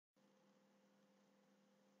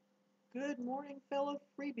Good morning, fellow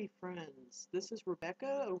freebie friends. This is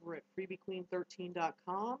Rebecca over at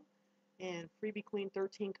freebiequeen13.com and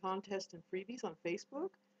freebiequeen13 contest and freebies on Facebook.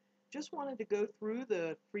 Just wanted to go through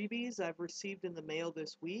the freebies I've received in the mail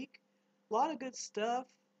this week. A lot of good stuff,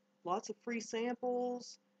 lots of free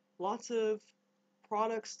samples, lots of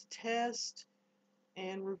products to test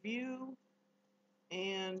and review,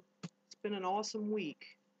 and it's been an awesome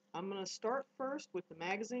week. I'm going to start first with the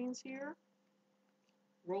magazines here.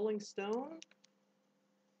 Rolling Stone,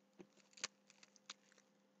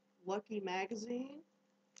 Lucky Magazine,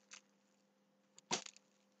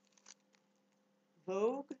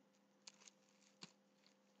 Vogue,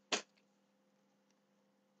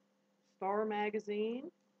 Star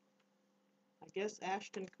Magazine. I guess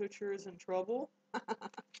Ashton Kutcher is in trouble.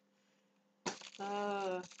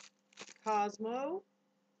 Cosmo.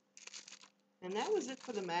 And that was it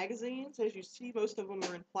for the magazines. As you see, most of them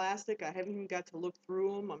are in plastic. I haven't even got to look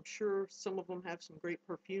through them. I'm sure some of them have some great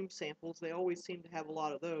perfume samples. They always seem to have a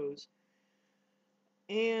lot of those.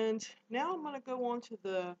 And now I'm going to go on to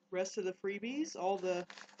the rest of the freebies, all the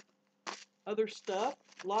other stuff.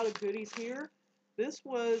 A lot of goodies here. This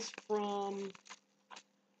was from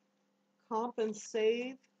Comp and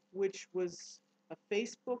Save, which was a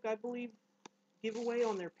Facebook, I believe, giveaway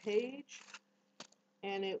on their page.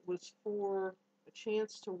 And it was for a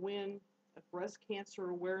chance to win a breast cancer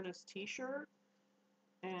awareness t-shirt.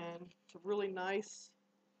 And it's a really nice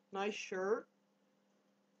shirt.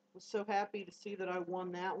 Was so happy to see that I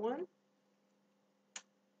won that one.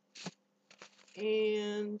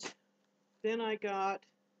 And then I got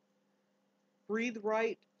Breathe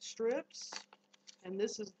Right strips, and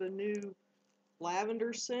this is the new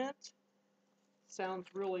lavender scent. Sounds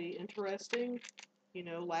really interesting. You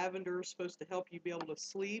know, lavender is supposed to help you be able to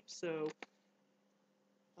sleep, so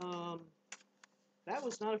that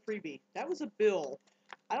was not a freebie. That was a bill.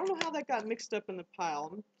 I don't know how that got mixed up in the pile.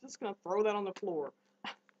 I'm just going to throw that on the floor.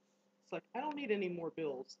 It's like, I don't need any more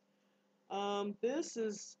bills. This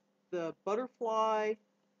is the butterfly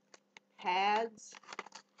pads,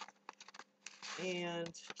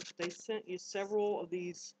 and they sent you several of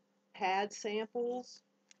these pad samples,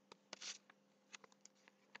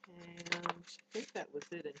 and I think that was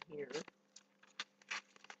it in here.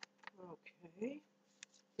 Okay,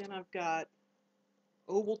 then I've got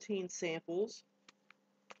Ovaltine samples,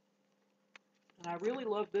 and I really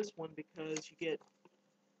love this one because you get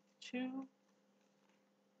 2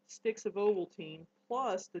 sticks of Ovaltine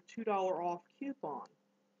plus the $2 off coupon.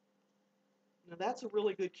 Now that's a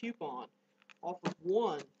really good coupon. Off of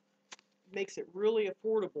one, makes it really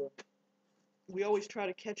affordable. We always try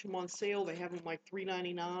to catch them on sale. They have them like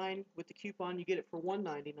 $3.99. With the coupon, you get it for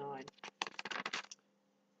 $1.99.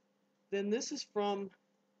 Then this is from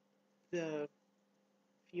the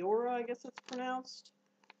Fiora, I guess it's pronounced.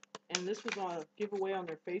 And this was on a giveaway on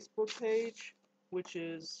their Facebook page, which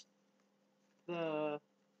is the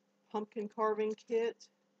pumpkin carving kit.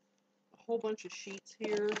 A whole bunch of sheets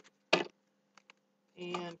here,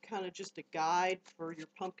 and kind of just a guide for your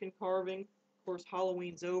pumpkin carving. Of course,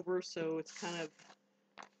 Halloween's over, so it's kind of,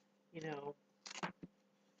 you know,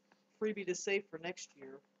 freebie to save for next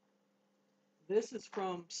year. This is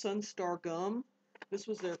from Sunstar Gum. This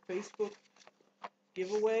was their Facebook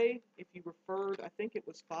giveaway. If you referred, I think it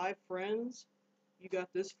was 5 friends, you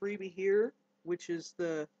got this freebie here, which is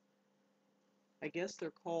the, I guess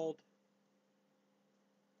they're called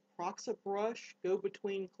Proxa Brush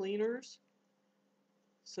Go-Between Cleaners.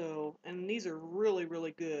 So, and these are really,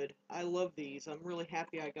 really good. I love these. I'm really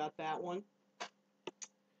happy I got that one.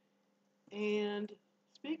 And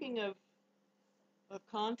speaking of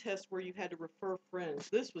contests where you had to refer friends,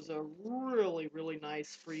 this was a really, really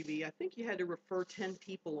nice freebie. I think you had to refer 10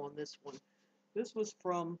 people on this one. This was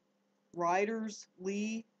from Riders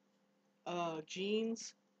Lee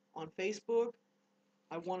Jeans on Facebook.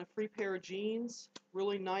 I won a free pair of jeans.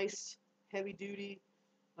 Really nice, heavy duty.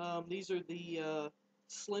 These are the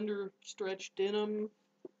slender stretch denim,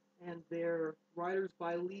 and they're Riders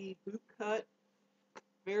by Lee boot cut.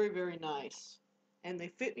 Very, very nice. And they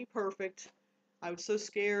fit me perfect. I was so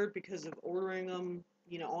scared because of ordering them,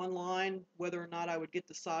 you know, online, whether or not I would get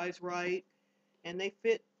the size right. And they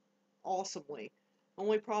fit awesomely.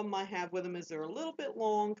 Only problem I have with them is they're a little bit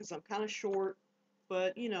long because I'm kind of short,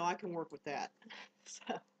 but, you know, I can work with that.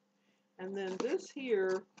 So, and then this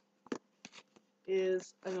here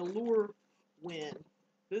is an Allure win.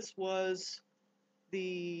 This was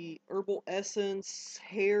the Herbal Essence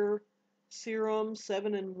Hair Serum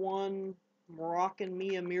 7-in-1 Moroccan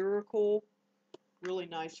Mia Miracle. Really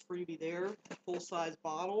nice freebie there. Full-size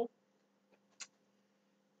bottle.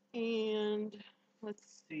 And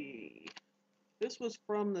let's see. This was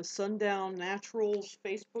from the Sundown Naturals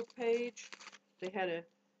Facebook page. They had a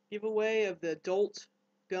giveaway of the adult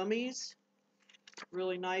gummies.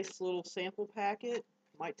 Really nice little sample packet.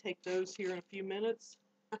 Might take those here in a few minutes.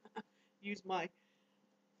 Use my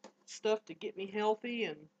stuff to get me healthy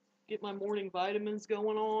and get my morning vitamins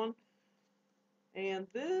going on. And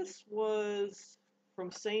this was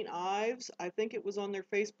from St. Ives. I think it was on their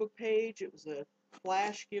Facebook page. It was a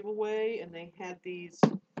flash giveaway, and they had these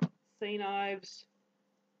St. Ives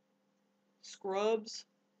scrubs.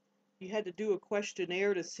 You had to do a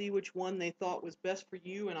questionnaire to see which one they thought was best for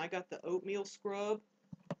you, and I got the oatmeal scrub,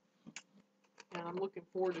 and I'm looking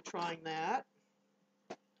forward to trying that.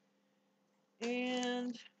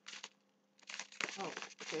 And, oh,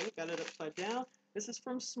 okay, got it upside down. This is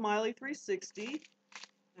from Smiley360,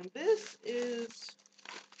 and this is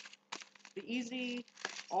the Easy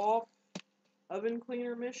Off Oven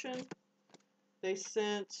Cleaner Mission. They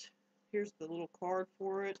sent, here's the little card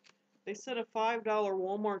for it. They sent a $5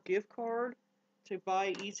 Walmart gift card to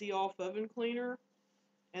buy Easy Off Oven Cleaner.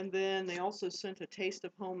 And then they also sent a Taste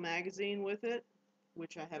of Home magazine with it,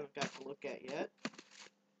 which I haven't got to look at yet.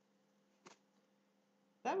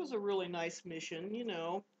 That was a really nice mission, you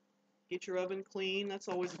know. Get your oven clean, that's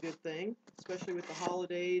always a good thing, especially with the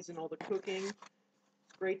holidays and all the cooking.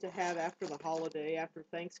 It's great to have after the holiday, after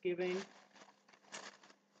Thanksgiving.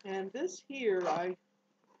 And this here I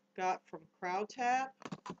got from CrowdTap.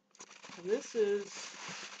 And this is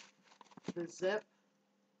the Zep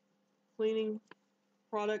cleaning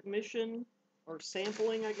product mission, or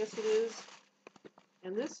sampling, I guess it is.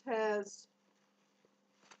 And this has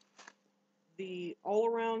the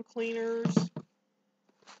all-around cleaners,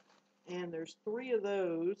 and there's 3 of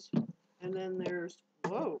those. And then there's,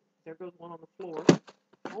 whoa, there goes one on the floor.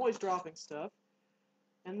 I'm always dropping stuff.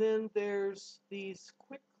 And then there's these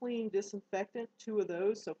quick clean disinfectant, 2 of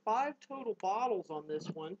those. So 5 total bottles on this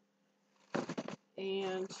one.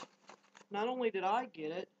 And not only did I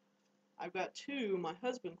get it, I've got 2 my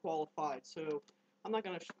husband qualified. So I'm not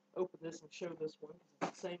going to open this and show this one because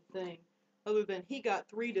it's the same thing. Other than he got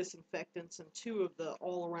 3 disinfectants and 2 of the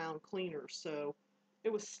all-around cleaners. So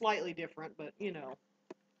it was slightly different, but you know.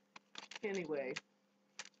 Anyway,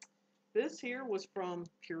 this here was from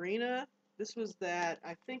Purina. This was that,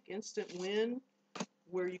 I think, instant win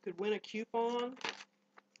where you could win a coupon.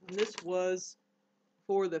 And this was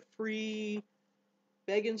for the free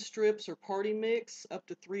bacon strips or party mix up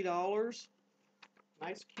to $3.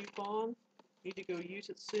 Nice coupon. Need to go use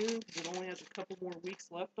it soon because it only has a couple more weeks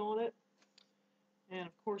left on it. And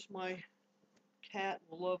of course my cat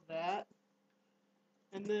will love that.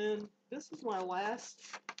 And then this is my last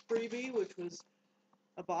freebie, which was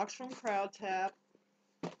a box from CrowdTap.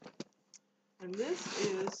 And this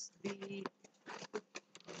is the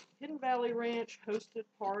Hidden Valley Ranch hosted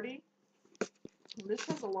party. And this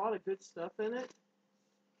has a lot of good stuff in it.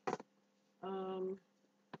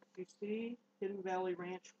 You see, Hidden Valley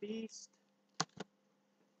Ranch Feast.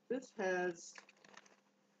 This has,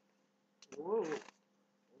 whoa,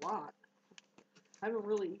 a lot. I haven't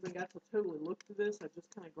really even got to totally look through this. I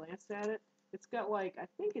just kind of glanced at it. It's got like, I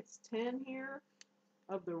think it's 10 here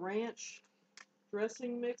of the ranch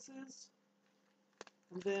dressing mixes.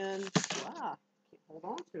 And then, can't hold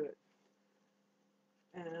on to it.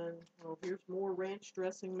 And, well, here's more ranch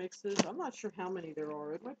dressing mixes. I'm not sure how many there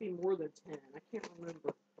are. It might be more than 10. I can't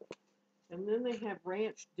remember. And then they have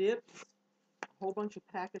ranch dips. A whole bunch of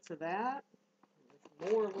packets of that.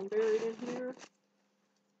 There's more of them buried in here.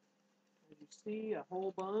 As you see, a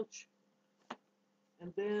whole bunch.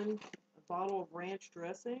 And then a bottle of ranch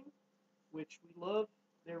dressing, which we love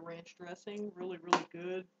their ranch dressing. Really, really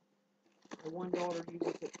good. My one daughter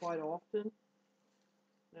uses it quite often.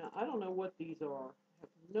 Now, I don't know what these are. I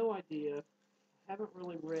have no idea. I haven't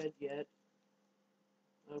really read yet.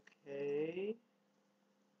 Okay.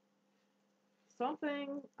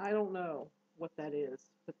 Something, I don't know what that is.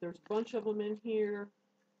 But there's a bunch of them in here.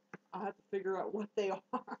 I have to figure out what they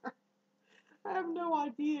are. I have no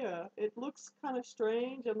idea. It looks kind of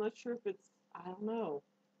strange. I'm not sure if it's, I don't know,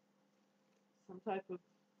 some type of,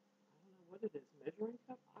 I don't know what it is, measuring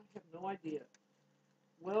cup? I have no idea.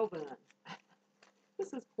 Well then,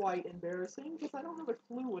 this is quite embarrassing because I don't have a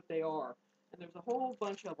clue what they are. And there's a whole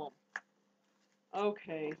bunch of them.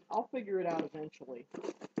 Okay, I'll figure it out eventually.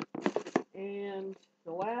 And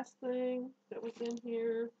the last thing that was in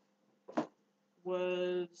here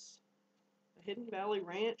was a Hidden Valley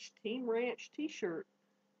Ranch Team Ranch t-shirt.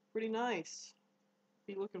 Pretty nice.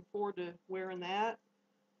 Be looking forward to wearing that.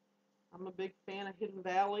 I'm a big fan of Hidden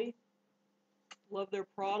Valley. Love their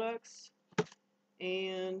products.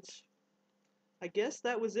 And I guess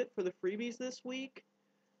that was it for the freebies this week.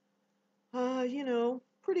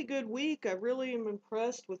 pretty good week. I really am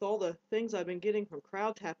impressed with all the things I've been getting from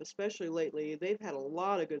CrowdTap, especially lately. They've had a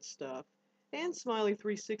lot of good stuff. And Smiley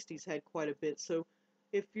 360's had quite a bit. So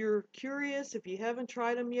if you're curious, if you haven't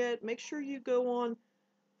tried them yet, make sure you go on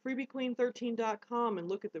freebiequeen13.com and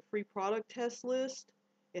look at the free product test list.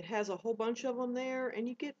 It has a whole bunch of them there, and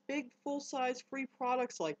you get big, full-size free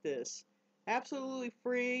products like this. Absolutely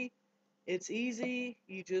free. It's easy.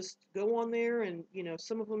 You just go on there and,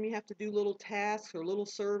 some of them you have to do little tasks or little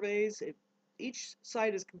surveys. Each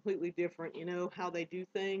site is completely different, how they do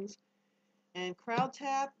things. And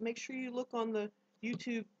CrowdTap, make sure you look on the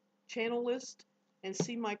YouTube channel list and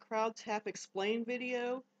see my CrowdTap Explain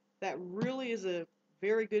video. That really is a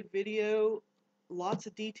very good video. Lots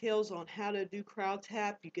of details on how to do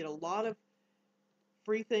CrowdTap. You get a lot of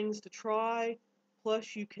free things to try,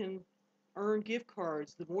 plus you can earn gift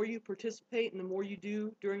cards. The more you participate and the more you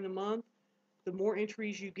do during the month, the more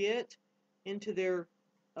entries you get into their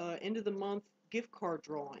end of the month gift card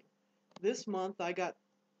drawing. This month I got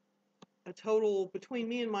a total, between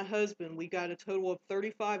me and my husband, we got a total of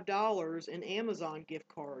 $35 in Amazon gift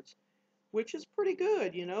cards, which is pretty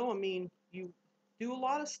good, I mean, you do a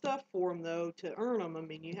lot of stuff for them, though, to earn them. I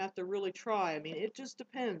mean, you have to really try. I mean, it just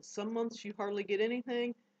depends. Some months you hardly get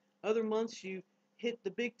anything. Other months you hit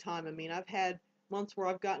the big time. I mean, I've had months where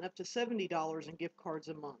I've gotten up to $70 in gift cards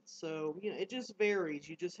a month. So, it just varies.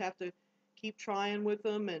 You just have to keep trying with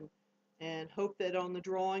them and hope that on the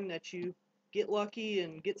drawing that you get lucky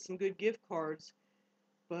and get some good gift cards.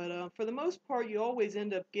 But for the most part, you always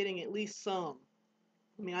end up getting at least some.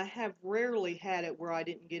 I mean, I have rarely had it where I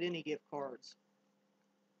didn't get any gift cards.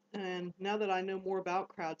 And now that I know more about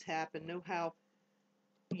CrowdTap and know how,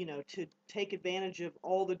 to take advantage of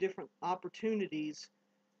all the different opportunities,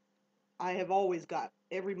 I have always got,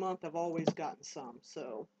 every month I've always gotten some.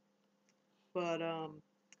 So, but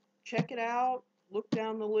check it out, look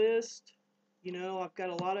down the list. I've got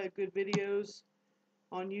a lot of good videos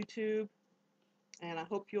on YouTube, and I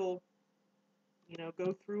hope you'll,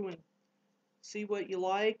 go through and see what you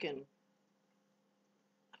like, and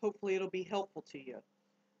hopefully it'll be helpful to you.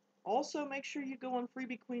 Also, make sure you go on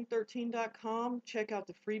freebiequeen13.com, check out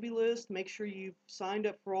the freebie list, make sure you've signed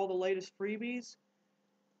up for all the latest freebies,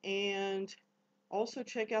 and also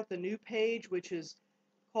check out the new page, which is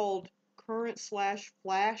called current/flash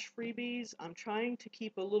freebies. I'm trying to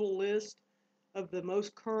keep a little list of the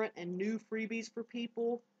most current and new freebies for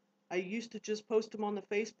people. I used to just post them on the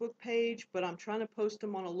Facebook page, but I'm trying to post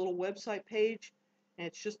them on a little website page, and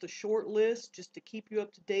it's just a short list just to keep you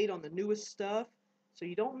up to date on the newest stuff, so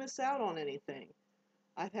you don't miss out on anything.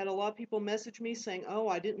 I've had a lot of people message me saying, oh,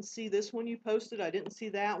 I didn't see this one you posted, I didn't see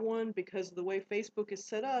that one, because of the way Facebook is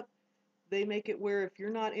set up. They make it where if you're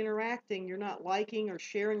not interacting, you're not liking or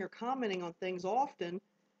sharing or commenting on things often,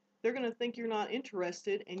 they're going to think you're not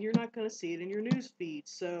interested, and you're not going to see it in your news feed.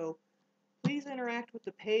 So please interact with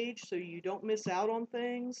the page so you don't miss out on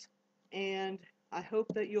things, and I hope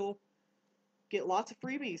that you'll get lots of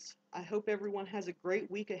freebies. I hope everyone has a great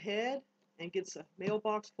week ahead and gets a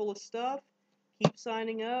mailbox full of stuff. Keep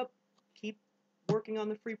signing up, keep working on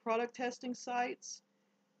the free product testing sites,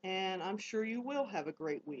 and I'm sure you will have a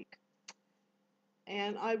great week.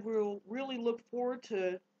 And I will really look forward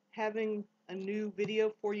to having a new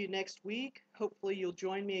video for you next week. Hopefully you'll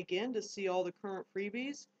join me again to see all the current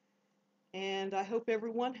freebies. And I hope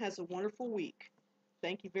everyone has a wonderful week.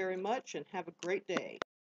 Thank you very much and have a great day.